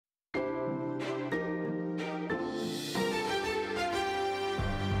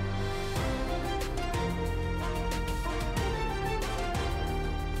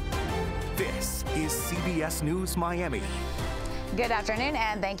is CBS News Miami. Good afternoon,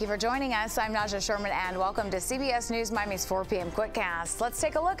 and thank you for joining us. I'm Naja Sherman, and welcome to CBS News Miami's 4 p.m. Quickcast. Let's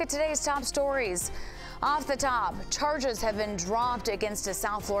take a look at today's top stories. Off the top, charges have been dropped against a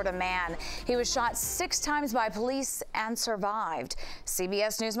South Florida man. He was shot 6 times by police and survived.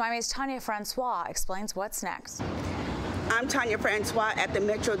 CBS News Miami's Tanya Francois explains what's next. I'm Tanya Francois at the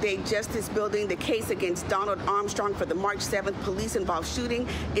Miami-Dade Justice Building. The case against Donald Armstrong for the March 7th police-involved shooting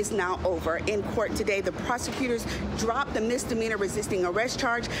is now over. In court today, the prosecutors dropped the misdemeanor resisting arrest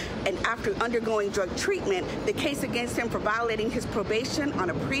charge, and after undergoing drug treatment, the case against him for violating his probation on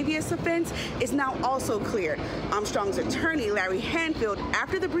a previous offense is now also cleared. Armstrong's attorney, Larry Hanfield,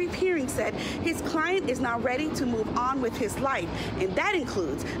 after the brief hearing said his client is now ready to move on with his life, and that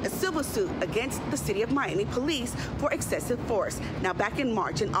includes a civil suit against the City of Miami Police for excessive force. Now, back in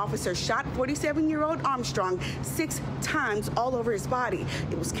March, an officer shot 47-year-old Armstrong 6 times all over his body.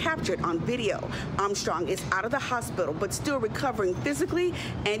 It was captured on video. Armstrong is out of the hospital, but still recovering physically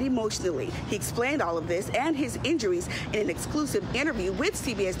and emotionally. He explained all of this and his injuries in an exclusive interview with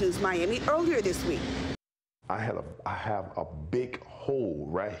CBS News Miami earlier this week. I have a big hole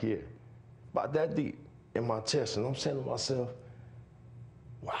right here, about that deep in my chest, and I'm saying to myself,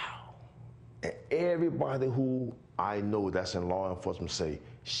 wow. And everybody who I know that's in law enforcement say,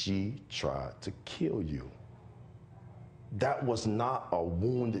 she tried to kill you. That was not a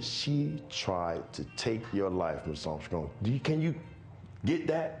wound. She tried to take your life, Ms. Armstrong. Can you get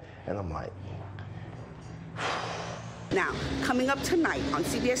that? And I'm like, now, coming up tonight on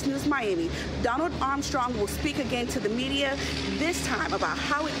CBS News Miami, Donald Armstrong will speak again to the media, this time about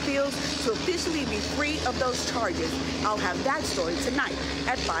how it feels to officially be free of those charges. I'll have that story tonight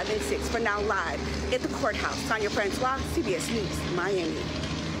at 5 and 6. For now, live at the courthouse, Tanya Francois, CBS News Miami.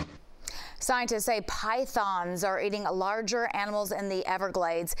 Scientists say pythons are eating larger animals in the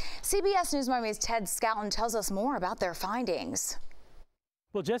Everglades. CBS News Miami's Ted Scouten tells us more about their findings.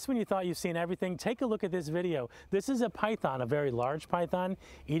 Well, just when you thought you've seen everything, take a look at this video. This is a python, a very large python,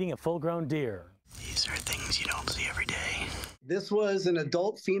 eating a full-grown deer. These are things you don't see every day. This was an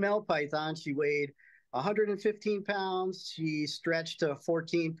adult female python. She weighed 115 pounds. She stretched to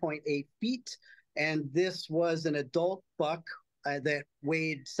 14.8 feet. And this was an adult buck that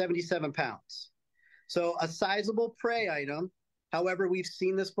weighed 77 pounds. So a sizable prey item. However, we've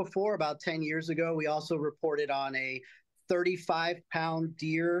seen this before. About 10 years ago, we also reported on a 35-pound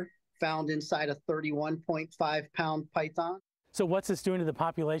deer found inside a 31.5-pound python. So what's this doing to the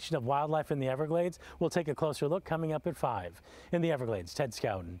population of wildlife in the Everglades? We'll take a closer look coming up at 5. In the Everglades, Ted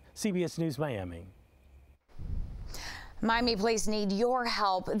Scouten, CBS News Miami. Miami police need your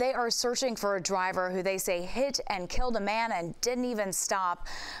help. They are searching for a driver who they say hit and killed a man and didn't even stop.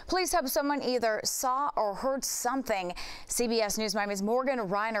 Police hope someone either saw or heard something. CBS News Miami's Morgan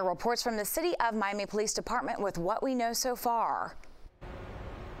Reiner reports from the City of Miami Police Department with what we know so far.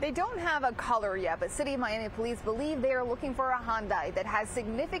 They don't have a color yet, but City of Miami police believe they are looking for a Hyundai that has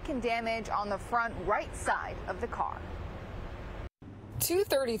significant damage on the front right side of the car.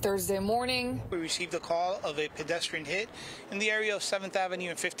 2:30 Thursday morning. We received a call of a pedestrian hit in the area of 7th Avenue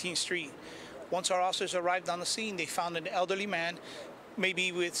and 15th Street. Once our officers arrived on the scene, they found an elderly man, maybe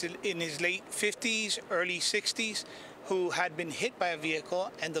in his late 50s, early 60s, who had been hit by a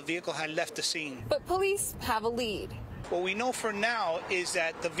vehicle, and the vehicle had left the scene. But police have a lead. What we know for now is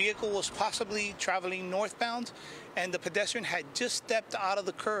that the vehicle was possibly traveling northbound, and the pedestrian had just stepped out of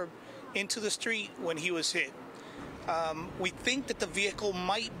the curb into the street when he was hit. We think that the vehicle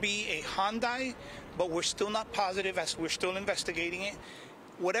might be a Hyundai, but we're still not positive as we're still investigating it.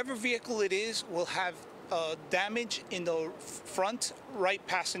 Whatever vehicle it is will have damage in the front right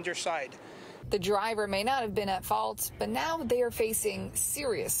passenger side. The driver may not have been at fault, but now they are facing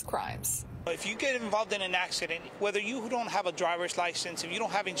serious crimes. If you get involved in an accident, whether you don't have a driver's license, if you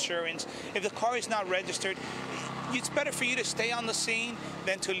don't have insurance, if the car is not registered, it's better for you to stay on the scene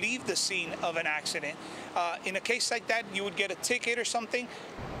than to leave the scene of an accident. In a case like that, you would get a ticket or something.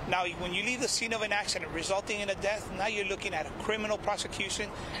 Now, when you leave the scene of an accident resulting in a death, now you're looking at a criminal prosecution,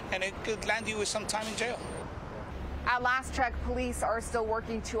 and it could land you with some time in jail. At last check, police are still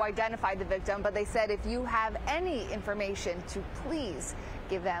working to identify the victim, but they said if you have any information, to please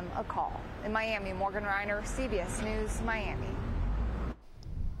give them a call. In Miami, Morgan Reiner, CBS News, Miami.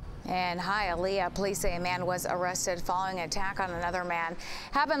 In Hialeah, police say a man was arrested following an attack on another man.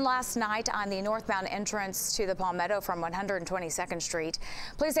 Happened last night on the northbound entrance to the Palmetto from 122nd Street.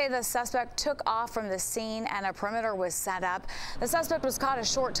 Police say the suspect took off from the scene and a perimeter was set up. The suspect was caught a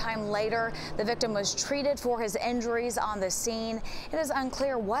short time later. The victim was treated for his injuries on the scene. It is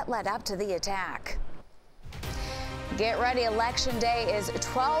unclear what led up to the attack. Get ready, Election Day is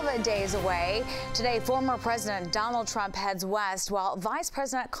 12 days away. Today, former President Donald Trump heads west while Vice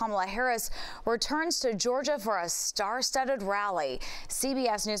President Kamala Harris returns to Georgia for a star-studded rally.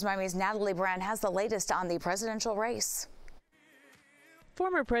 CBS News Miami's Natalie Brand has the latest on the presidential race.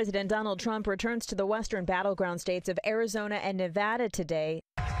 Former President Donald Trump returns to the western battleground states of Arizona and Nevada today.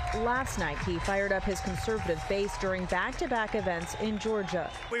 Last night, he fired up his conservative base during back-to-back events in Georgia.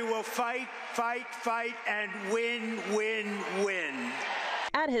 We will fight, fight, fight, and win, win, win.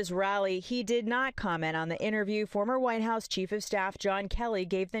 At his rally, he did not comment on the interview former White House Chief of Staff John Kelly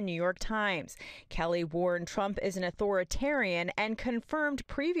gave the New York Times. Kelly warned Trump is an authoritarian and confirmed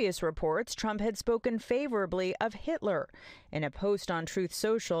previous reports Trump had spoken favorably of Hitler. In a post on Truth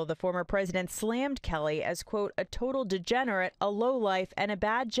Social, the former president slammed Kelly as, quote, a total degenerate, a lowlife, and a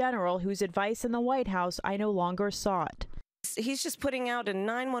bad general whose advice in the White House I no longer sought. He's just putting out a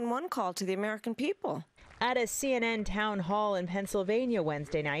 911 call to the American people. At a CNN town hall in Pennsylvania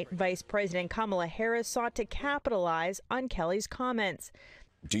Wednesday night, Vice President Kamala Harris sought to capitalize on Kelly's comments.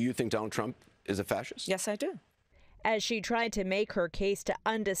 Do you think Donald Trump is a fascist? Yes, I do. As she tried to make her case to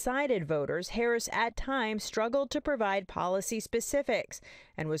undecided voters, Harris at times struggled to provide policy specifics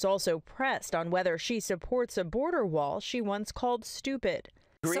and was also pressed on whether she supports a border wall she once called stupid.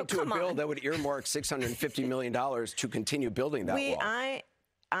 Agreed to a bill that would earmark $650 million to continue building that wall.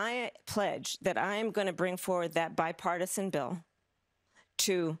 I pledge that I am going to bring forward that bipartisan bill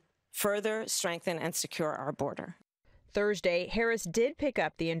to further strengthen and secure our border. Thursday, Harris did pick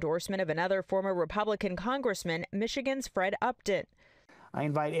up the endorsement of another former Republican congressman, Michigan's Fred Upton. I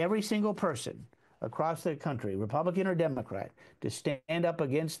invite every single person across the country, Republican or Democrat, to stand up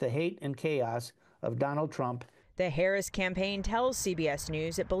against the hate and chaos of Donald Trump. The Harris campaign tells CBS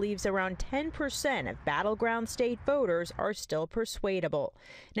News it believes around 10% of battleground state voters are still persuadable.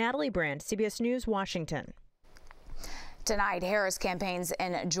 Natalie Brand, CBS News, Washington. Tonight, Harris campaigns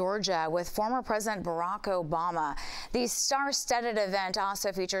in Georgia with former President Barack Obama. The star-studded event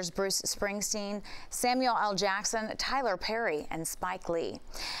also features Bruce Springsteen, Samuel L. Jackson, Tyler Perry, and Spike Lee.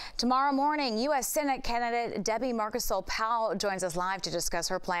 Tomorrow morning, U.S. Senate candidate Debbie Marcusol Powell joins us live to discuss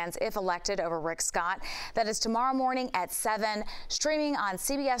her plans if elected over Rick Scott. That is tomorrow morning at 7, streaming on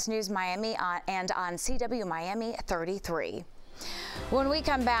CBS News Miami and on CW Miami 33. When we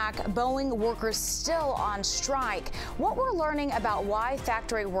come back, Boeing workers still on strike. What we're learning about why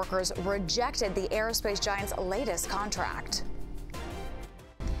factory workers rejected the aerospace giant's latest contract.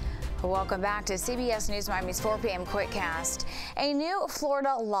 Welcome back to CBS News Miami's 4 p.m. Quickcast. A new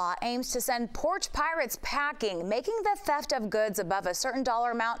Florida law aims to send porch pirates packing, making the theft of goods above a certain dollar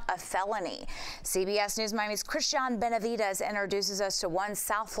amount a felony. CBS News Miami's Christian Benavides introduces us to one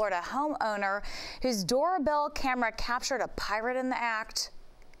South Florida homeowner whose doorbell camera captured a pirate in the act.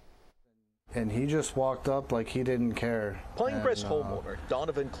 And he just walked up like he didn't care. Pinecrest homeowner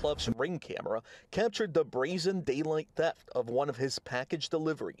Donovan Clough's Ring camera captured the brazen daylight theft of one of his package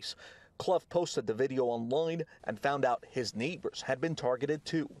deliveries. Clough posted the video online and found out his neighbors had been targeted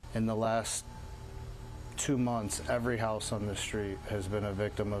too. In the last 2 months, every house on the street has been a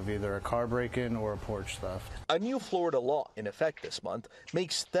victim of either a car break-in or a porch theft. A new Florida law in effect this month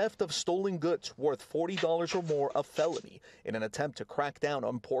makes theft of stolen goods worth $40 or more a felony in an attempt to crack down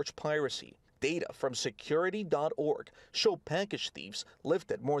on porch piracy. Data from security.org show package thieves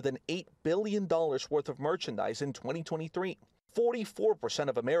lifted more than $8 billion worth of merchandise in 2023. 44%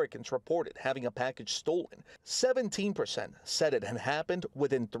 of Americans reported having a package stolen. 17% said it had happened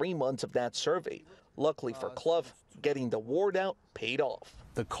within 3 months of that survey. Luckily for Clough, getting the word out paid off.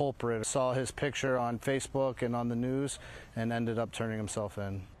 The culprit saw his picture on Facebook and on the news and ended up turning himself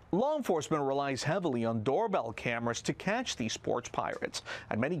in. Law enforcement relies heavily on doorbell cameras to catch these porch pirates,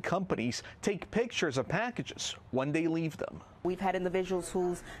 and many companies take pictures of packages when they leave them. We've had individuals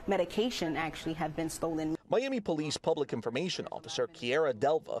whose medication actually have been stolen. Miami Police Public Information Officer Kiera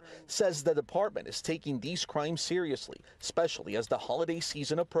Delva says the department is taking these crimes seriously, especially as the holiday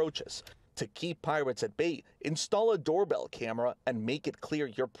season approaches. To keep pirates at bay, install a doorbell camera and make it clear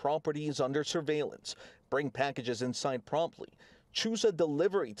your property is under surveillance. Bring packages inside promptly. Choose a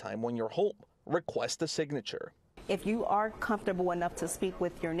delivery time when you're home. Request a signature. If you are comfortable enough to speak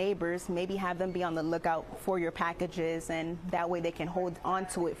with your neighbors, maybe have them be on the lookout for your packages, and that way they can hold on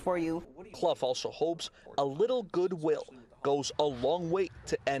to it for you. Clough also hopes a little goodwill goes a long way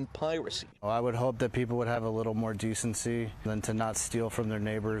to end piracy. I would hope that people would have a little more decency than to not steal from their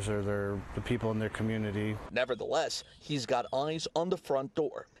neighbors or the people in their community. Nevertheless, he's got eyes on the front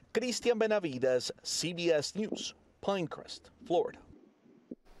door. Christian Benavides, CBS News, Pinecrest, Florida.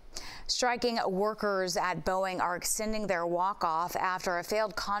 Striking workers at Boeing are extending their walk-off after a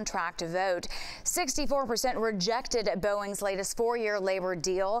failed contract vote. 64% rejected Boeing's latest 4-year labor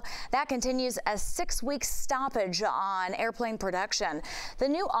deal. That continues a 6-week stoppage on airplane production. The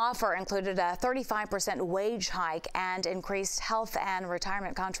new offer included a 35% wage hike and increased health and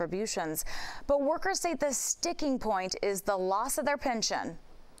retirement contributions. But workers say the sticking point is the loss of their pension.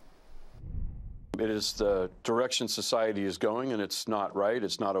 It is the direction society is going, and it's not right,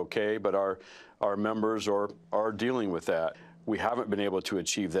 it's not okay, but our members are dealing with that. We haven't been able to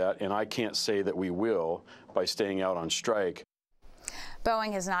achieve that, and I can't say that we will by staying out on strike.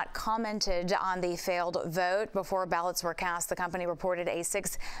 Boeing has not commented on the failed vote. Before ballots were cast, the company reported a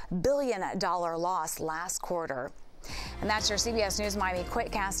 $6 billion loss last quarter. And that's your CBS News Miami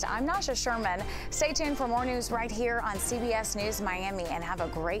Quickcast. I'm Naja Sherman. Stay tuned for more news right here on CBS News Miami, and have a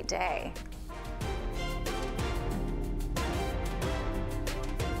great day.